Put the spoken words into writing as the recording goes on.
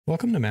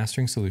Welcome to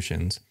Mastering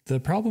Solutions. The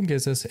problem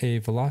gives us a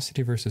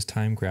velocity versus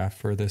time graph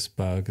for this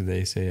bug.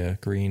 They say a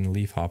green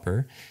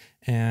leafhopper,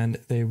 and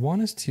they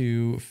want us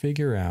to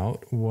figure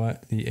out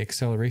what the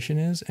acceleration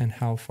is and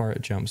how far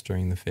it jumps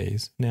during the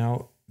phase.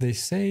 Now, they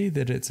say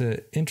that it's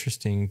an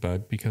interesting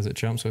bug because it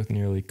jumps with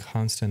nearly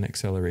constant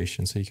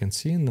acceleration. So you can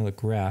see in the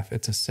graph,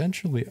 it's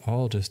essentially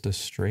all just a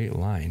straight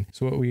line.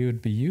 So what we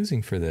would be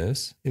using for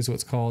this is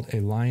what's called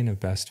a line of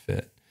best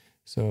fit.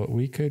 So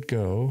we could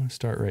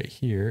start right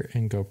here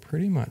and go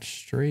pretty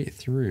much straight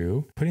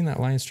through. Putting that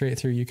line straight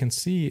through, you can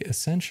see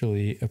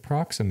essentially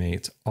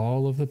approximates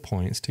all of the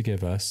points to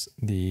give us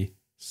the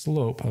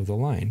slope of the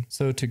line.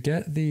 So to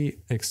get the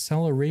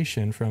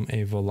acceleration from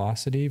a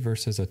velocity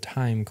versus a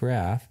time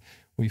graph,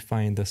 we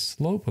find the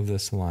slope of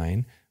this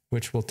line,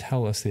 which will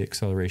tell us the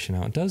acceleration.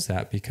 Now it does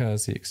that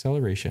because the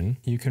acceleration,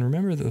 you can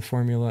remember that the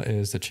formula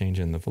is the change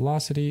in the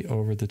velocity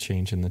over the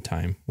change in the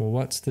time. Well,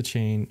 what's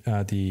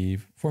the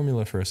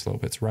formula for a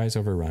slope? It's rise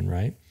over run,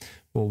 right?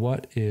 Well,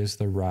 what is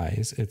the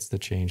rise? It's the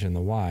change in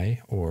the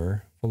y,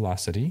 or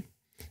velocity,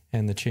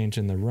 and the change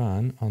in the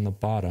run on the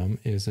bottom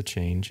is a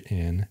change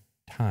in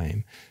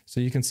time. So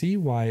you can see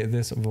why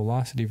this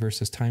velocity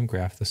versus time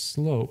graph, the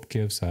slope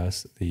gives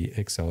us the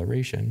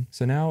acceleration.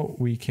 So now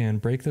we can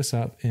break this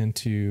up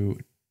into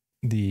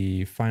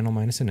the final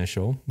minus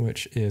initial,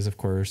 which is, of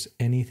course,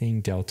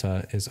 anything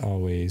delta is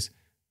always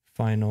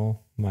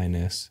final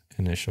minus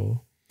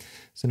initial.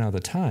 So now the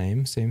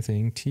time, same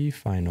thing, t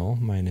final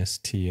minus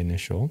t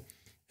initial.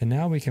 And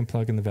now we can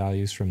plug in the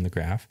values from the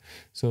graph.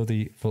 So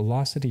the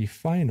velocity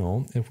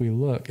final, if we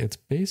look, it's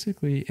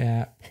basically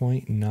at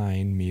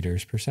 0.9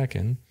 meters per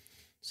second.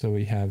 So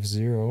we have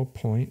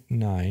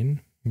 0.9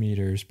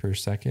 meters per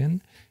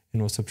second,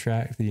 and we'll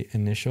subtract the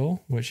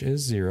initial, which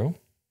is 0.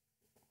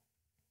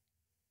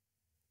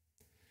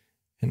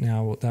 And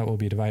now that will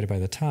be divided by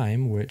the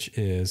time, which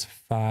is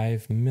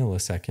 5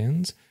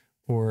 milliseconds,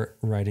 or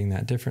writing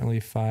that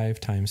differently, 5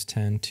 times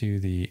 10 to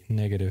the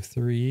negative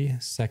 3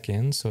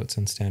 seconds, so it's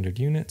in standard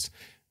units.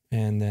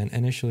 And then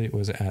initially it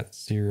was at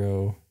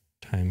 0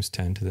 times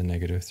 10 to the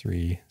negative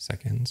 3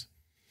 seconds.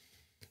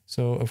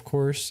 So of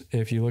course,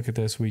 if you look at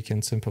this, we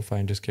can simplify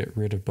and just get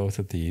rid of both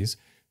of these.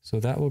 So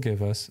that will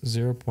give us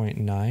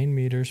 0.9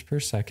 meters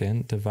per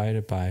second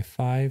divided by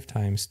 5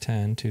 times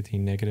 10 to the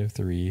negative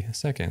 3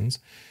 seconds.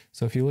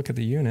 So if you look at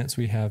the units,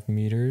 we have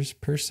meters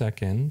per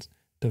second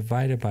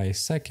divided by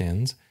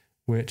seconds,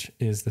 which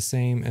is the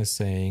same as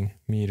saying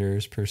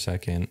meters per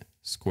second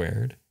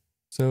squared.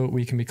 So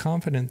we can be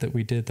confident that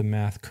we did the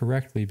math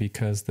correctly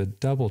because the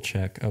double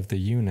check of the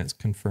units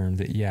confirmed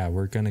that, yeah,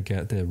 we're going to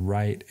get the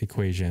right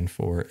equation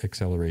for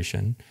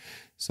acceleration.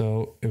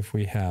 So if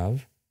we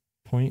have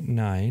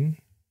 0.9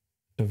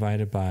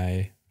 divided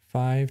by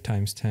 5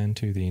 times 10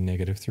 to the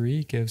negative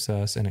 3 gives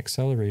us an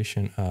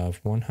acceleration of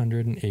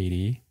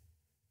 180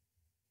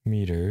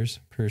 meters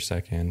per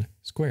second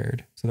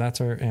squared. So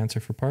that's our answer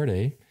for part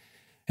A.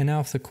 And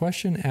now if the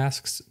question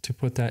asks to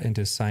put that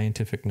into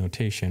scientific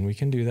notation, we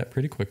can do that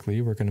pretty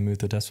quickly. We're going to move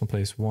the decimal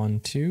place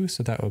 1, 2,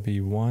 so that would be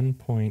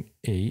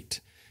 1.8,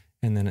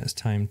 and then it's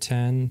times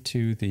 10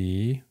 to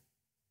the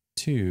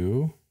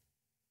 2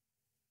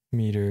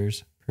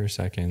 meters per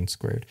second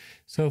squared.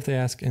 So if they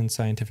ask in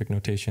scientific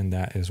notation,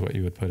 that is what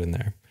you would put in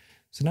there.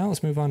 So now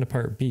let's move on to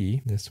part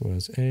B. This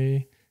was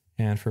A.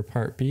 And for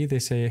part B, they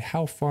say,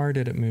 how far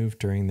did it move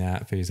during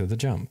that phase of the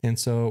jump? And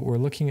so we're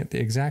looking at the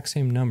exact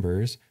same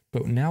numbers,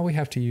 but now we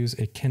have to use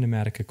a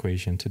kinematic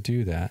equation to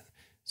do that.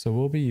 So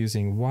we'll be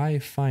using y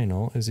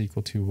final is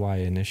equal to y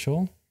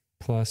initial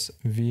plus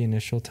v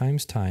initial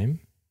times time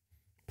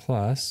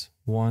plus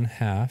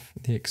 1/2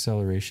 the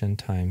acceleration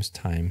times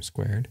time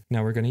squared.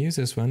 Now we're going to use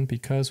this one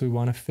because we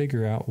want to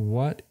figure out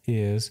what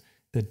is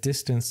the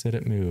distance that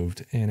it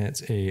moved, and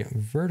it's a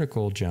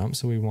vertical jump,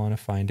 so we want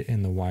to find it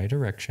in the y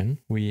direction.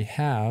 We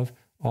have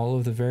all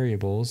of the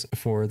variables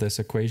for this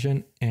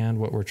equation and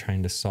what we're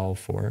trying to solve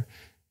for.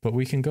 But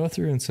we can go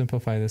through and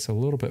simplify this a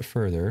little bit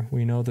further.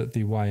 We know that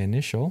the y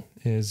initial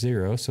is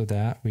 0, so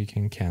that we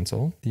can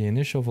cancel. The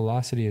initial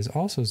velocity is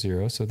also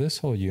 0, so this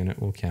whole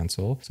unit will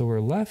cancel. So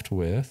we're left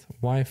with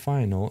y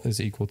final is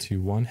equal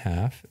to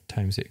 1/2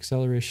 times the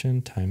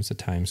acceleration times the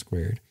time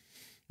squared.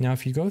 Now,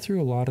 if you go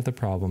through a lot of the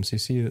problems, you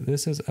see that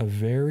this is a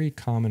very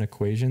common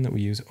equation that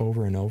we use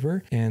over and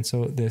over. And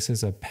so this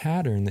is a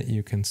pattern that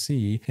you can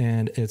see,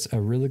 and it's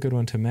a really good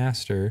one to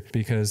master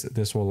because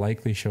this will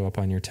likely show up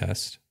on your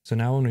test. So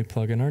now when we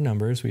plug in our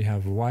numbers, we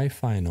have y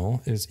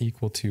final is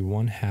equal to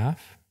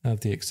 1/2 of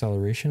the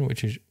acceleration,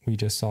 which we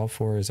just solved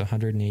for is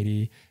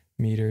 180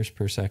 meters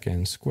per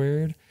second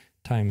squared,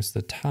 times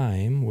the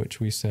time, which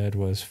we said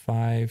was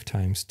 5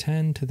 times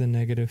 10 to the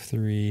negative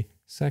 3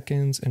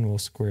 seconds, and we'll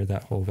square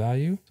that whole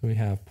value. So we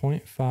have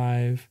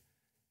 0.5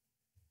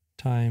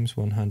 times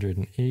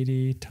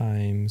 180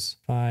 times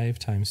 5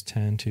 times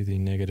 10 to the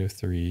negative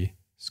 3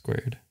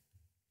 squared.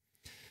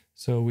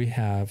 So we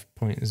have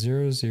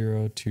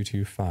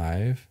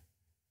 0.00225,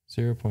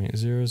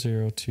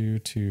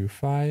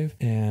 0.00225,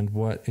 and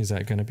what is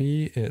that going to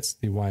be? It's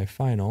the y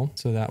final,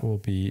 so that will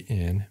be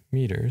in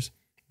meters.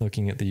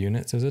 Looking at the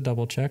units as a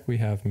double check, we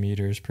have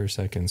meters per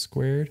second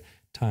squared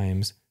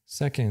times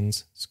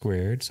seconds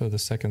squared. So the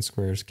second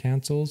squares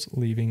cancels,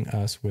 leaving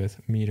us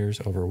with meters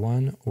over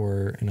 1,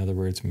 or in other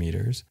words,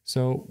 meters.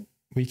 So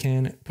we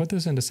can put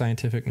this into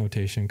scientific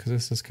notation because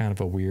this is kind of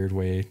a weird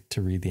way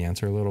to read the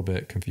answer, a little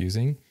bit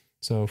confusing.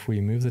 So if we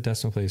move the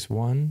decimal place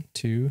 1,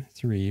 2,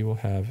 3, we'll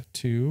have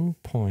 2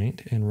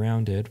 point, and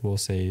rounded, we'll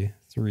say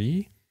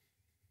 3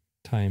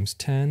 times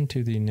 10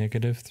 to the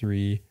negative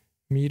 3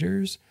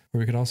 meters, or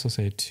we could also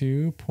say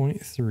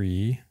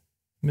 2.3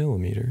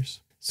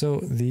 millimeters.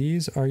 So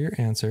these are your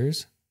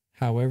answers.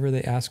 However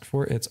they ask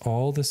for, it's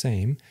all the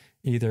same,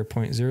 either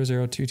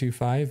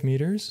 0.00225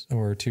 meters,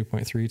 or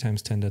 2.3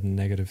 times 10 to the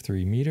negative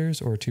 3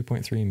 meters, or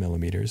 2.3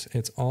 millimeters.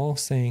 It's all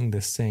saying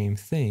the same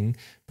thing,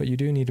 but you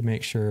do need to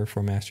make sure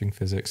for mastering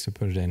physics to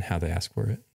put it in how they ask for it.